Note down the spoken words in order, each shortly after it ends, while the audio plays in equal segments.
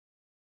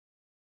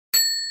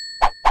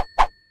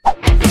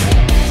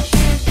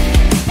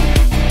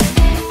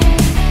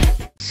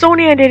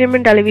Soni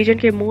entertainment television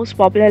के most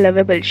popular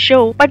lovable show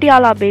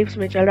Patiala babes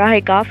में चल रहा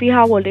है काफी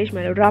हाई वोल्टेज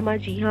मेलोड्रामा।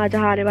 जी हाँ,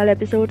 जहाँ आने वाले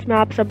एपिसोड्स में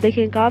आप सब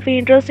देखें काफी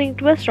इंटरेस्टिंग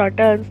ट्विस्ट और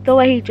टर्न्स। तो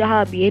वही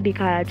जहाँ अब ये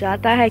दिखाया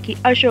जाता है कि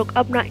अशोक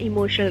अपना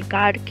इमोशनल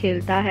कार्ड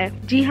खेलता है।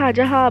 जी हाँ,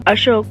 जहाँ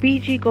अशोक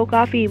पीजी को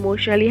काफी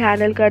इमोशनली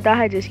हैंडल करता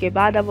है, जिसके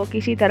बाद अब वो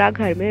किसी तरह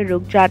घर में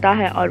रुक जाता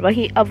है और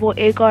वहीं अब वो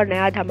एक और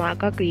नया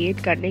धमाका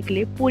क्रिएट करने के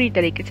लिए पूरी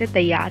तरीके से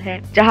तैयार है।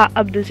 जहाँ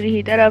अब दूसरी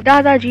ही तरफ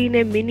दादाजी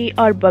ने मिनी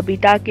और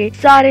बबीता के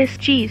सारे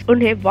चीज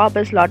उन्हें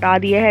वापस लौटा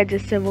दिए हैं,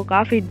 जिससे वो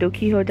काफी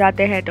दुखी हो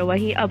जाते हैं। तो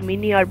वहीं अब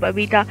मिनी और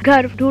बबीता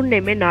घर ढूंढने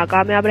में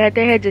नाकामयाब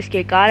रहते हैं,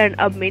 जिसके कारण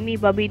अब मिनी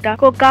बबीता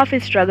को काफी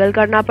स्ट्रगल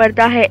करना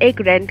पड़ता है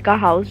एक रेंट का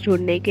हाउस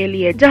ढूंढने के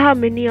लिए। जहां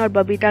मिनी और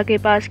बबीता के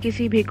पास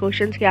किसी भी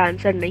क्वेश्चंस के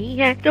आंसर नहीं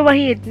है, तो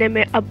वहीं इतने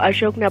में अब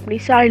अशोक ने अपनी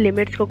सारी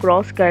लिमिट्स को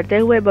क्रॉस करते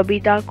हुए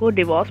बबीता को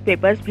डिवोर्स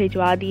पेपर्स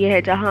भिजवा दिए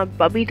हैं। जहां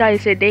बबीता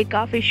इसे देख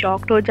काफी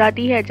शॉक्ड हो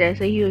जाती है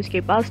जैसे ही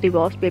उसके पास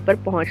डिवोर्स पेपर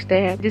पहुंचते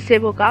हैं, जिससे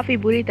वो काफी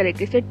बुरी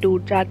तरीके से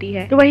टूट जाती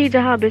है। तो वहीं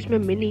जहां अब इसमें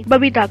मिनी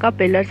बबीता का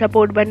पिलर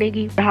सपोर्ट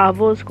बनेगी, जहाँ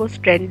वो उसको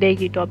स्ट्रेंथ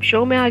देगी। तो अब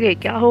शो में आगे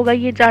क्या होगा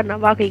ये जानना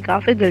वाकई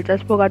काफी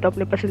दिलचस्प होगा। तो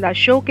अपने पसंदीदा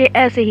शो के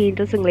ऐसे ही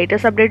इंटरेस्टिंग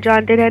लेटेस्ट अपडेट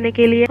जानते रहने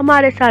के लिए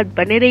हमारे साथ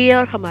बने रहिए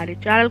और हमारे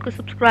चैनल को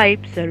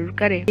सब्सक्राइब जरूर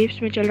करें।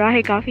 में चल रहा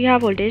है काफी हाई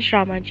वोल्टेज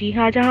ड्रामा। जी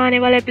हाँ, जहाँ आने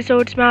वाले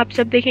एपिसोड्स में आप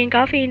सब देखें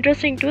काफी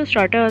इंटरेस्टिंग ट्विस्ट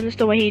और टर्न्स।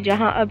 तो वहीं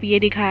जहाँ अब ये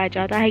दिखाया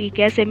जाता है कि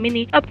कैसे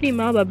मिनी अपनी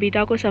माँ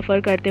बबीता को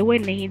सफर करते हुए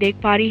नहीं देख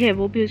पा रही है,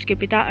 वो भी उसके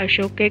पिता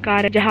अशोक के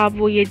कारण। जहाँ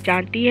वो ये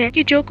जानती है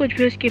कि जो कुछ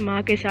भी उसकी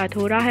माँ के साथ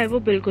हो रहा है वो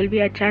बिल्कुल भी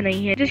अच्छा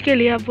नहीं है, जिसके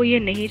लिए अब वो ये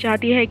नहीं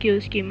चाहती है कि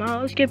उसकी माँ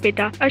उसके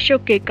पिता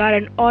अशोक के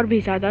कारण और भी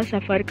ज्यादा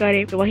सफर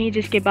करे। तो वहीं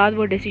जिसके बाद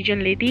वो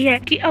डिसीजन लेती है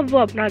कि अब वो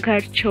अपना घर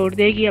छोड़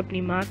देगी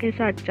अपनी माँ के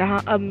साथ।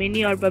 जहाँ अब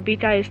मिनी और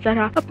बबीता इस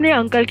तरह अपने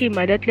अंकल की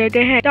मदद लेते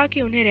हैं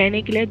ताकि उन्हें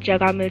रहने के लिए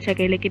जगह मिल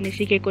सके। लेकिन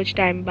इसी के कुछ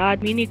टाइम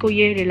बाद मिनी को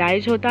ये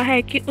रियलाइज होता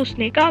है कि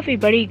उसने काफी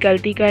बड़ी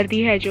गलती कर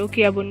दी है, जो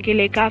कि अब उनके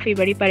लिए काफी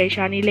बड़ी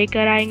परेशानी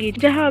लेकर आएंगी।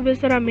 जहाँ अब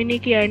इस तरह मिनी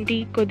की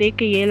आंटी को देख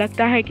के ये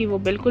लगता है कि वो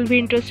बिल्कुल भी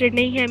इंटरेस्टेड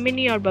नहीं है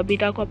मिनी और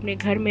बबीता को अपने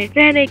घर में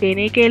रहने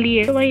देने के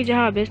लिए। तो वहीं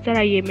जहाँ इस तरह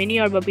ये मिनी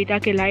और बबीता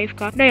के लाइफ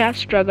का नया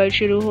स्ट्रगल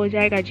शुरू हो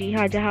जाएगा। जी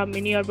हाँ, जहाँ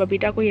मिनी और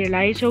बबीता को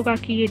रियलाइज होगा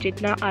कि ये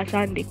जितना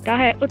आसान दिखता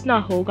है उतना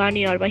होगा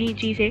नहीं और वहीं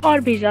चीजें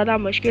और भी ज्यादा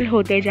मुश्किल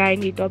होते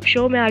जाएंगी। तो अब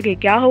शो में आगे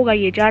क्या होगा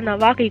ये जानना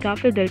वाकई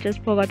काफी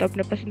दिलचस्प होगा। तो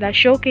अपने पसंदीदा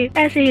शो के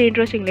ऐसे ही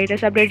इंटरेस्टिंग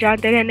लेटेस्ट अपडेट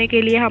जानते रहने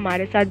के लिए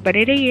हमारे साथ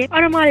बने रहिए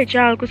और हमारे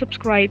चैनल को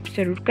सब्सक्राइब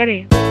जरूर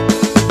करें।